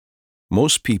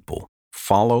Most people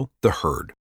follow the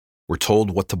herd. We're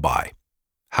told what to buy,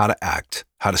 how to act,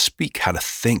 how to speak, how to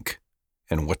think,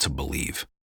 and what to believe.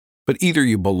 But either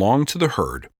you belong to the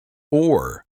herd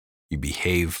or you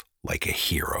behave like a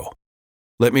hero.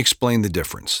 Let me explain the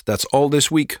difference. That's all this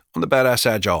week on the Badass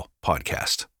Agile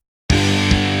podcast.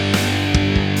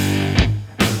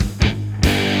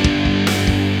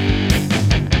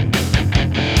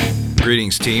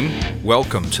 Greetings, team.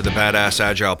 Welcome to the Badass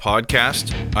Agile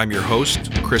podcast. I'm your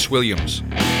host, Chris Williams.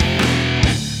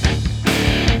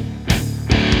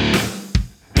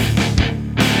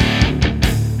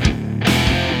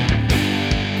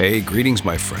 Hey, greetings,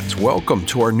 my friends. Welcome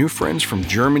to our new friends from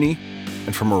Germany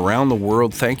and from around the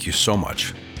world. Thank you so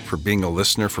much for being a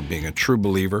listener, for being a true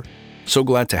believer. So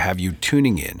glad to have you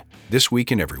tuning in this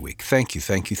week and every week. Thank you,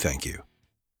 thank you, thank you.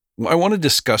 I want to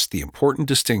discuss the important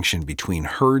distinction between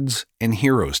herds and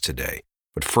heroes today.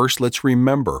 But first, let's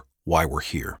remember why we're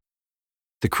here.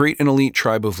 To create an elite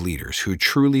tribe of leaders who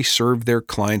truly serve their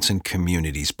clients and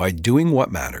communities by doing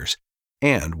what matters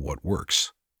and what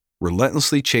works.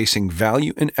 Relentlessly chasing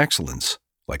value and excellence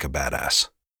like a badass.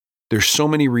 There's so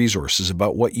many resources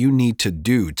about what you need to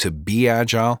do to be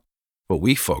agile, but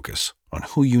we focus on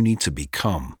who you need to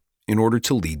become in order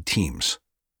to lead teams.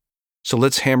 So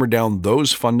let's hammer down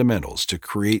those fundamentals to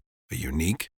create a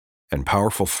unique and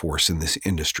powerful force in this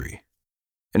industry.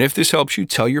 And if this helps you,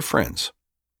 tell your friends.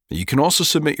 You can also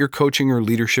submit your coaching or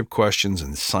leadership questions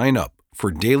and sign up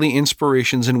for daily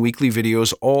inspirations and weekly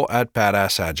videos, all at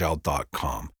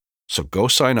badassagile.com. So go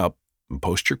sign up and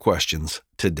post your questions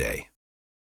today.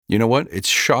 You know what? It's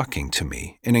shocking to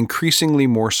me, and increasingly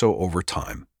more so over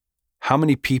time, how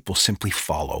many people simply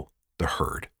follow the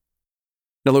herd.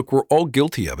 Now look, we're all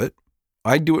guilty of it.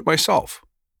 I do it myself,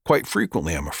 quite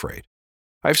frequently, I'm afraid.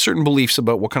 I have certain beliefs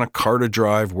about what kind of car to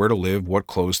drive, where to live, what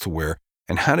clothes to wear,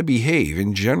 and how to behave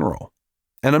in general.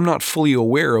 And I'm not fully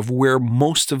aware of where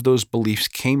most of those beliefs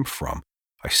came from.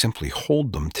 I simply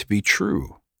hold them to be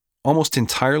true, almost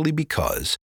entirely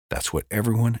because that's what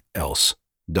everyone else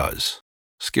does.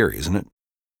 Scary, isn't it?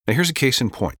 Now here's a case in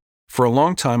point. For a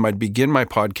long time, I'd begin my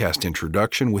podcast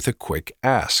introduction with a quick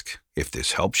ask. If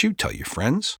this helps you, tell your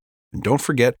friends. And don't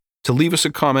forget to leave us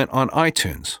a comment on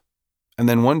iTunes. And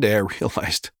then one day I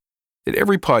realized that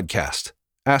every podcast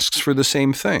asks for the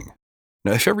same thing.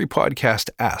 Now, if every podcast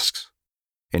asks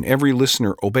and every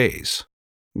listener obeys,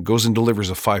 goes and delivers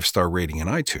a 5-star rating in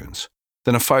iTunes,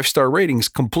 then a 5-star rating is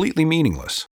completely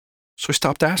meaningless. So I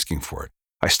stopped asking for it.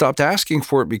 I stopped asking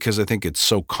for it because I think it's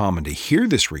so common to hear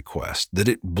this request that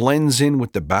it blends in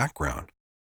with the background.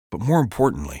 But more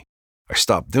importantly, I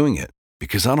stopped doing it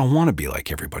because I don't want to be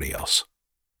like everybody else.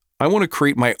 I want to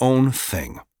create my own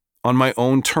thing, on my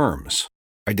own terms.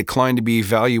 I decline to be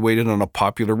evaluated on a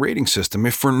popular rating system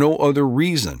if for no other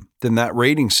reason than that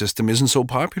rating system isn't so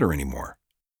popular anymore.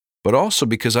 But also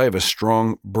because I have a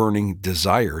strong, burning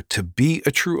desire to be a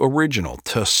true original,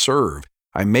 to serve.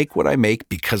 I make what I make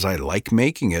because I like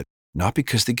making it, not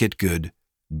because they get good,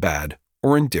 bad,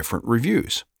 or indifferent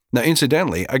reviews. Now,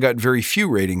 incidentally, I got very few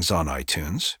ratings on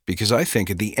iTunes because I think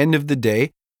at the end of the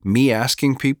day, me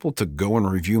asking people to go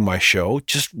and review my show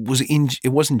it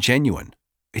wasn't genuine.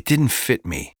 It didn't fit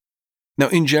me. Now,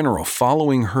 in general,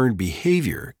 following herd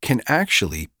behavior can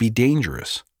actually be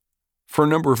dangerous for a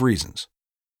number of reasons.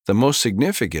 The most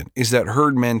significant is that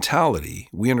herd mentality.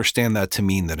 We understand that to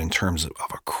mean that in terms of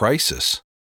a crisis,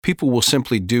 people will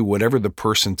simply do whatever the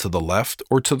person to the left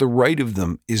or to the right of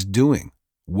them is doing,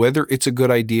 whether it's a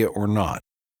good idea or not.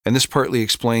 And this partly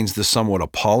explains the somewhat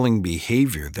appalling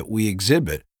behavior that we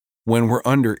exhibit when we're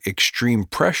under extreme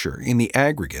pressure in the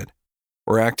aggregate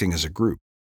or acting as a group.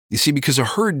 You see, because a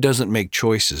herd doesn't make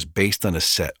choices based on a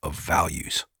set of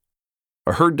values.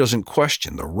 A herd doesn't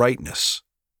question the rightness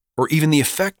or even the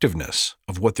effectiveness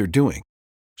of what they're doing.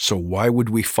 So why would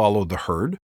we follow the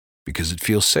herd? Because it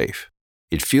feels safe.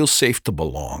 It feels safe to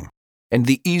belong. And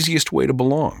the easiest way to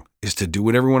belong is to do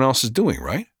what everyone else is doing,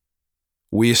 right?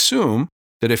 We assume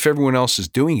that if everyone else is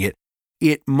doing it,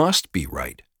 it must be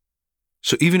right.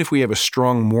 So even if we have a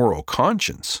strong moral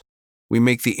conscience, we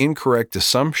make the incorrect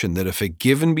assumption that if a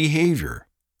given behavior,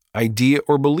 idea,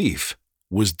 or belief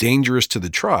was dangerous to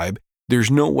the tribe, there's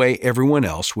no way everyone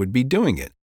else would be doing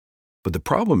it. But the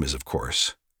problem is, of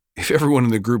course, if everyone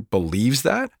in the group believes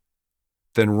that,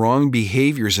 then wrong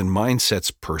behaviors and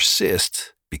mindsets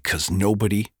persist because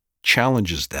nobody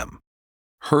challenges them.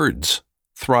 Herds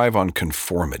thrive on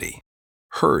conformity.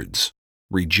 Herds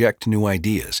reject new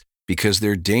ideas because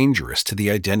they're dangerous to the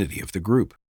identity of the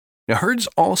group. Now, herds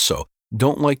also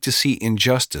don't like to see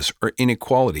injustice or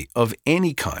inequality of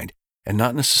any kind, and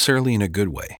not necessarily in a good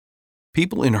way.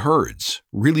 People in herds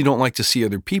really don't like to see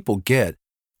other people get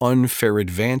unfair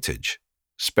advantage,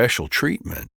 special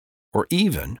treatment, or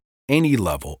even any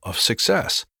level of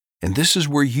success. And this is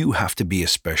where you have to be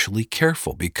especially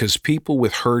careful, because people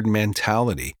with herd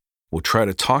mentality will try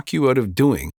to talk you out of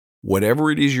doing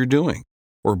whatever it is you're doing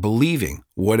or believing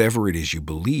whatever it is you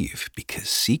believe, because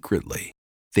secretly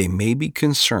they may be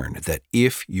concerned that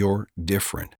if you're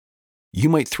different, you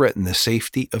might threaten the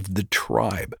safety of the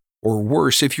tribe, or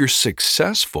worse, if you're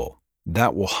successful,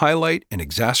 that will highlight and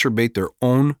exacerbate their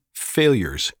own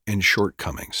failures and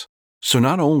shortcomings. So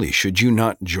not only should you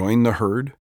not join the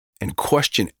herd and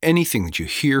question anything that you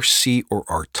hear, see, or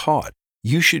are taught,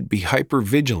 you should be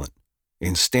hypervigilant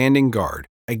in standing guard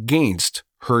against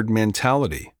herd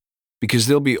mentality, because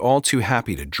they'll be all too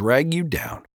happy to drag you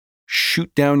down,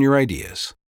 shoot down your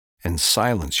ideas, and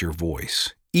silence your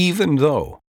voice, even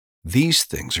though these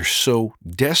things are so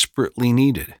desperately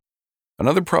needed.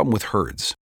 Another problem with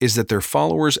herds is that their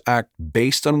followers act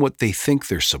based on what they think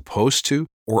they're supposed to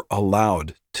or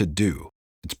allowed to do.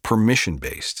 It's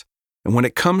permission-based. And when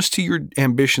it comes to your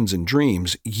ambitions and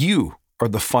dreams, you are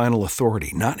the final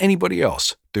authority, not anybody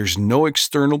else. There's no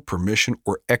external permission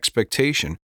or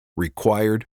expectation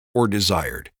required or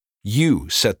desired. You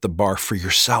set the bar for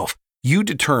yourself. You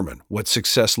determine what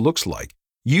success looks like.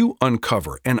 You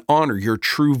uncover and honor your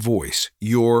true voice,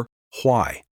 your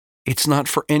why. It's not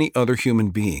for any other human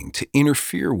being to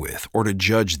interfere with or to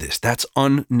judge this. That's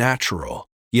unnatural.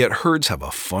 Yet herds have a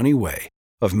funny way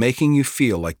of making you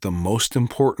feel like the most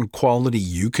important quality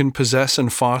you can possess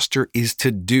and foster is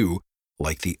to do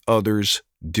like the others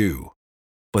do.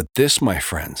 But this, my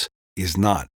friends, is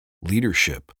not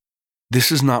leadership.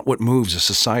 This is not what moves a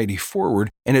society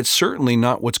forward, and it's certainly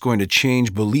not what's going to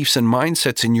change beliefs and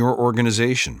mindsets in your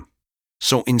organization.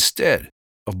 So instead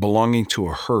of belonging to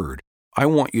a herd, I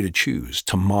want you to choose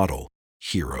to model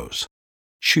heroes.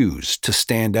 Choose to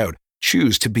stand out.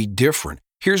 Choose to be different.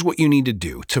 Here's what you need to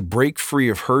do to break free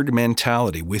of herd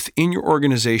mentality within your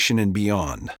organization and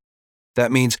beyond.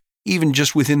 That means even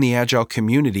just within the Agile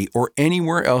community or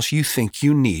anywhere else you think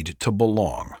you need to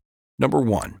belong. Number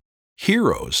 1,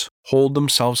 heroes hold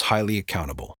themselves highly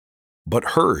accountable,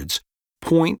 but herds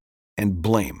point and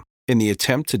blame in the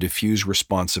attempt to diffuse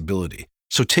responsibility.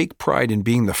 So take pride in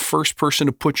being the first person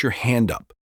to put your hand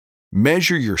up.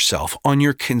 Measure yourself on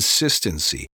your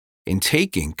consistency in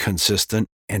taking consistent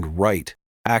and right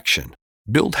action.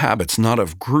 Build habits not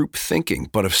of group thinking,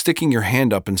 but of sticking your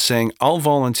hand up and saying, I'll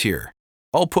volunteer.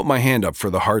 I'll put my hand up for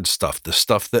the hard stuff, the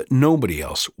stuff that nobody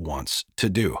else wants to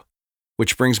do.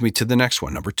 Which brings me to the next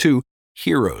one. Number 2,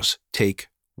 heroes take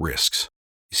risks.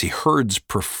 You see, herds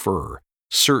prefer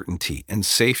certainty and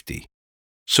safety.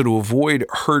 So to avoid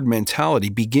herd mentality,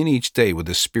 begin each day with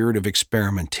a spirit of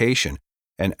experimentation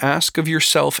and ask of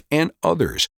yourself and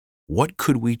others, what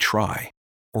could we try?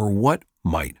 Or what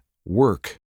might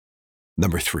work?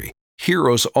 Number 3,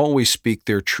 heroes always speak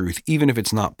their truth, even if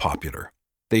it's not popular.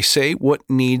 They say what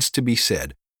needs to be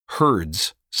said.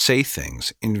 Herds say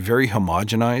things in very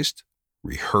homogenized,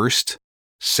 rehearsed,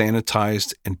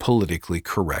 sanitized, and politically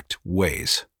correct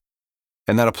ways.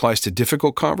 And that applies to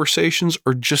difficult conversations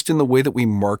or just in the way that we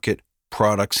market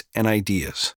products and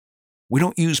ideas. We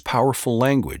don't use powerful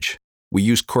language. We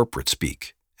use corporate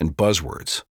speak and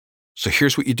buzzwords. So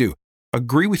here's what you do.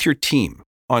 Agree with your team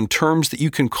on terms that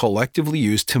you can collectively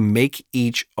use to make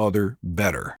each other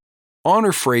better.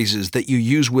 Honor phrases that you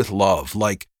use with love,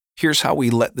 like, here's how we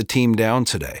let the team down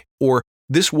today, or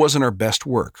this wasn't our best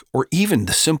work, or even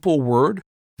the simple word,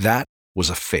 that was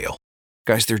a fail.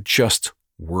 Guys, they're just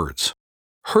words.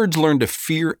 Herds learn to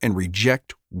fear and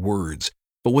reject words,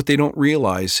 but what they don't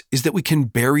realize is that we can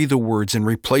bury the words and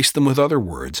replace them with other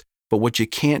words, but what you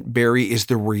can't bury is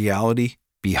the reality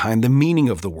behind the meaning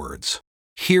of the words.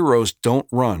 Heroes don't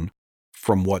run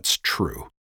from what's true.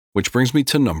 Which brings me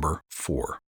to number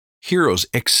 4. Heroes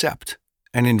accept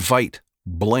and invite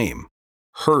blame.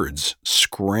 Herds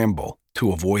scramble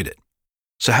to avoid it.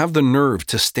 So have the nerve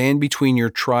to stand between your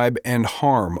tribe and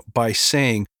harm by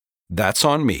saying, that's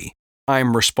on me.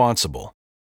 I'm responsible.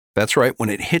 That's right. When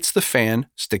it hits the fan,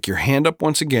 stick your hand up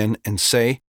once again and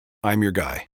say, I'm your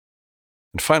guy.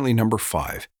 And finally, number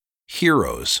 5,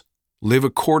 heroes live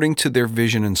according to their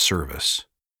vision and service,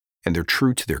 and they're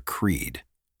true to their creed,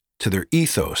 to their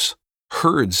ethos.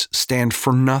 Herds stand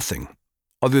for nothing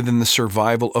other than the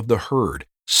survival of the herd,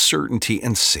 certainty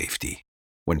and safety.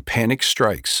 When panic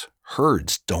strikes,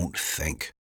 herds don't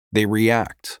think. They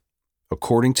react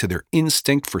according to their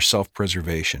instinct for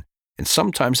self-preservation. And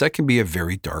sometimes that can be a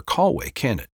very dark hallway,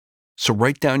 can it? So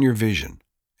write down your vision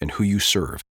and who you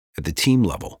serve at the team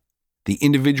level, the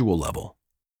individual level,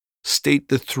 State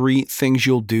the 3 things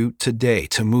you'll do today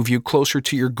to move you closer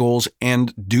to your goals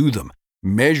and do them.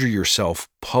 Measure yourself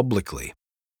publicly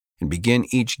and begin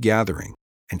each gathering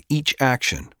and each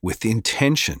action with the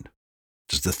intention.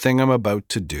 Does the thing I'm about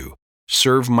to do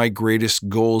serve my greatest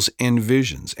goals and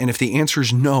visions? And if the answer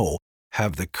is no,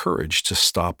 have the courage to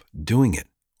stop doing it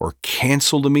or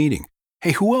cancel the meeting.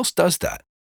 Hey, who else does that?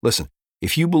 Listen,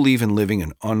 if you believe in living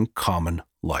an uncommon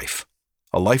life,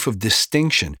 a life of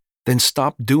distinction, then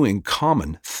stop doing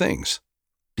common things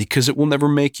because it will never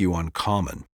make you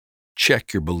uncommon.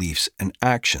 Check your beliefs and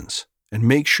actions and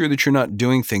make sure that you're not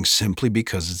doing things simply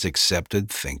because it's accepted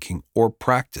thinking or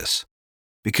practice.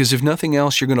 Because if nothing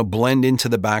else, you're going to blend into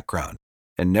the background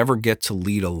and never get to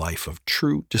lead a life of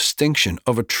true distinction,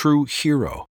 of a true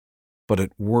hero. But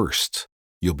at worst,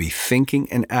 you'll be thinking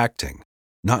and acting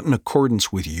not in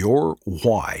accordance with your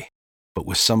why, but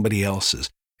with somebody else's,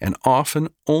 and often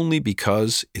only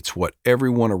because it's what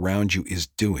everyone around you is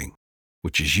doing,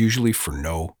 which is usually for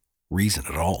no reason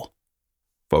at all.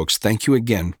 Folks, thank you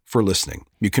again for listening.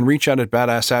 You can reach out at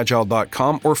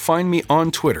badassagile.com or find me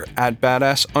on Twitter at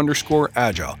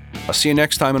badass_agile. I'll see you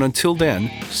next time, and until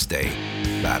then, stay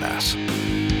badass.